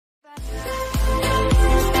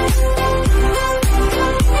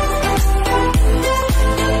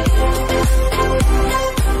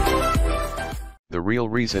real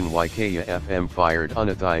reason why Kaya FM fired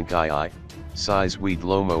Unathi Nkayi, Sizwe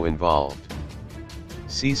Dhlomo involved.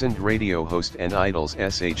 Seasoned radio host and Idol's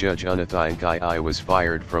SA judge Unathi Nkayi was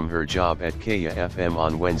fired from her job at Kaya FM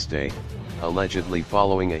on Wednesday, allegedly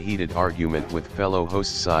following a heated argument with fellow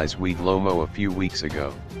host Sizwe Dhlomo a few weeks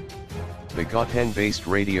ago. The Gauteng-based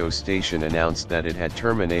radio station announced that it had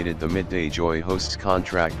terminated the Midday Joy host's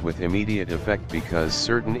contract with immediate effect because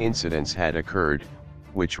certain incidents had occurred,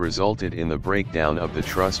 which resulted in the breakdown of the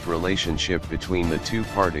trust relationship between the two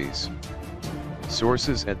parties.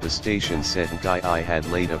 Sources at the station said Nkayi had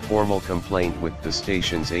laid a formal complaint with the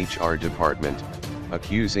station's HR department,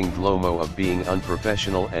 accusing Dhlomo of being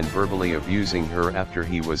unprofessional and verbally abusing her after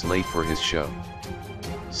he was late for his show.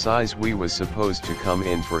 Sizwe was supposed to come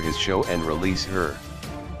in for his show and release her.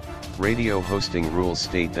 Radio hosting rules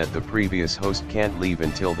state that the previous host can't leave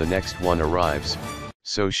until the next one arrives,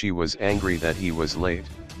 so she was angry that he was late.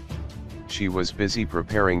 She was busy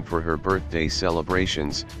preparing for her birthday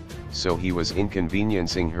celebrations, so he was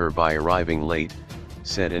inconveniencing her by arriving late,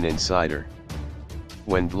 said an insider.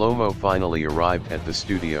 When Dhlomo finally arrived at the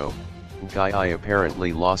studio, Nkayi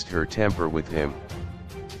apparently lost her temper with him.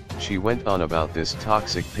 She went on about this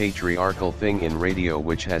toxic patriarchal thing in radio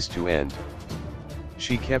which has to end.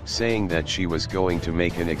 She kept saying that she was going to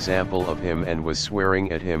make an example of him and was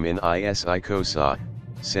swearing at him in ISICOSA,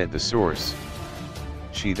 said the source.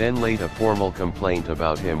 She then laid a formal complaint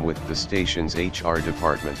about him with the station's HR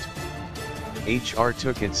department. HR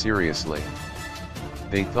took it seriously.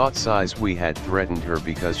 They thought Sizwe had threatened her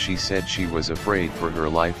because she said she was afraid for her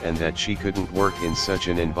life and that she couldn't work in such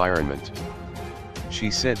an environment.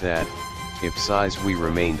 She said that, if Sizwe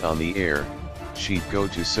remained on the air, she'd go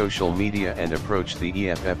to social media and approach the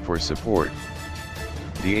EFF for support.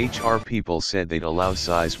 The HR people said they'd allow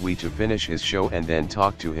Sizwe to finish his show and then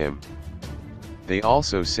talk to him. They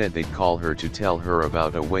also said they'd call her to tell her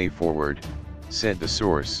about a way forward, said the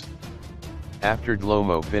source. After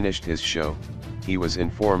Dhlomo finished his show, he was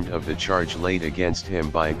informed of the charge laid against him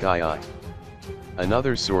by Nkayi.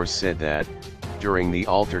 Another source said that, during the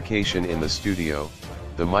altercation in the studio,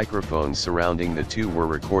 the microphones surrounding the two were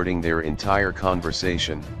recording their entire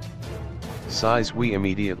conversation. Sizwe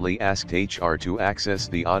immediately asked HR to access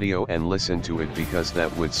the audio and listen to it because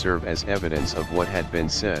that would serve as evidence of what had been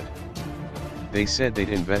said. They said they'd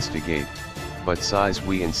investigate, but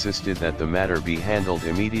Sizwe insisted that the matter be handled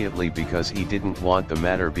immediately because he didn't want the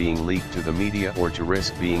matter being leaked to the media or to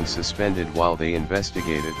risk being suspended while they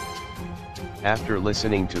investigated. After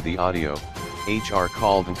listening to the audio, HR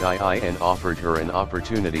called Nkayi and offered her an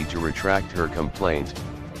opportunity to retract her complaint,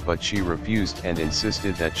 but she refused and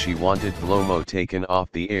insisted that she wanted Dhlomo taken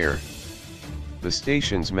off the air. The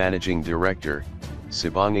station's managing director,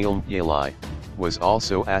 Sizwe Dhlomo, was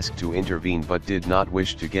also asked to intervene but did not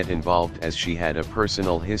wish to get involved as she had a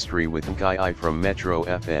personal history with Nkayi from Metro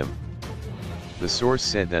FM. The source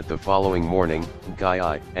said that the following morning,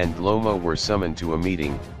 Nkayi and Dhlomo were summoned to a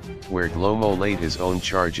meeting, where Dhlomo laid his own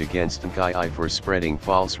charge against Nkayi for spreading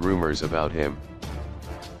false rumors about him.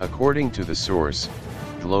 According to the source,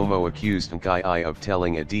 Dhlomo accused Nkayi of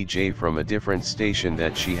telling a DJ from a different station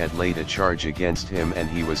that she had laid a charge against him and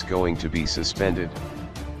he was going to be suspended.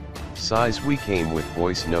 Sizwe came with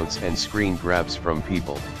voice notes and screen grabs from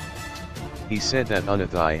people. He said that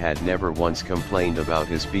Unathi had never once complained about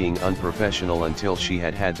his being unprofessional until she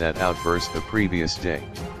had had that outburst the previous day.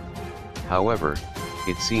 However,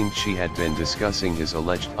 it seemed she had been discussing his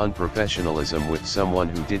alleged unprofessionalism with someone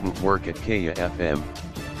who didn't work at Kaya FM,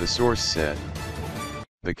 the source said.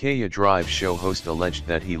 The Kaya Drive show host alleged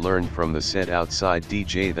that he learned from the said outside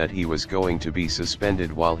DJ that he was going to be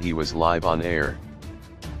suspended while he was live on air.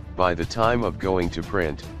 By the time of going to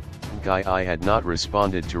print, Nkayi had not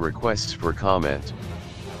responded to requests for comment.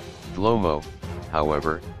 Dhlomo,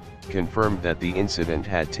 however, confirmed that the incident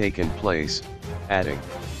had taken place, adding,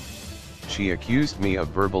 "She accused me of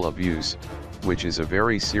verbal abuse, which is a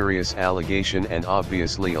very serious allegation and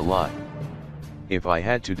obviously a lie. If I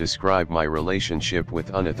had to describe my relationship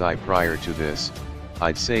with Unathi prior to this,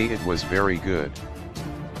 I'd say it was very good.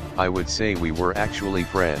 I would say we were actually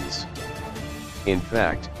friends. In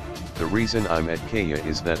fact, the reason I'm at Kaya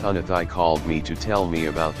is that Unathi called me to tell me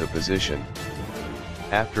about the position.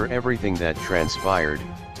 After everything that transpired,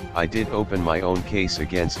 I did open my own case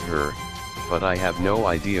against her, but I have no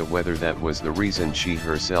idea whether that was the reason she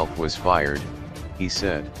herself was fired," he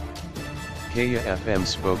said. Kaya FM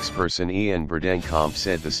spokesperson Ian Burdenkamp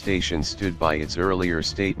said the station stood by its earlier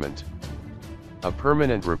statement. A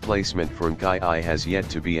permanent replacement for Nkayi has yet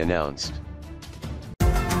to be announced.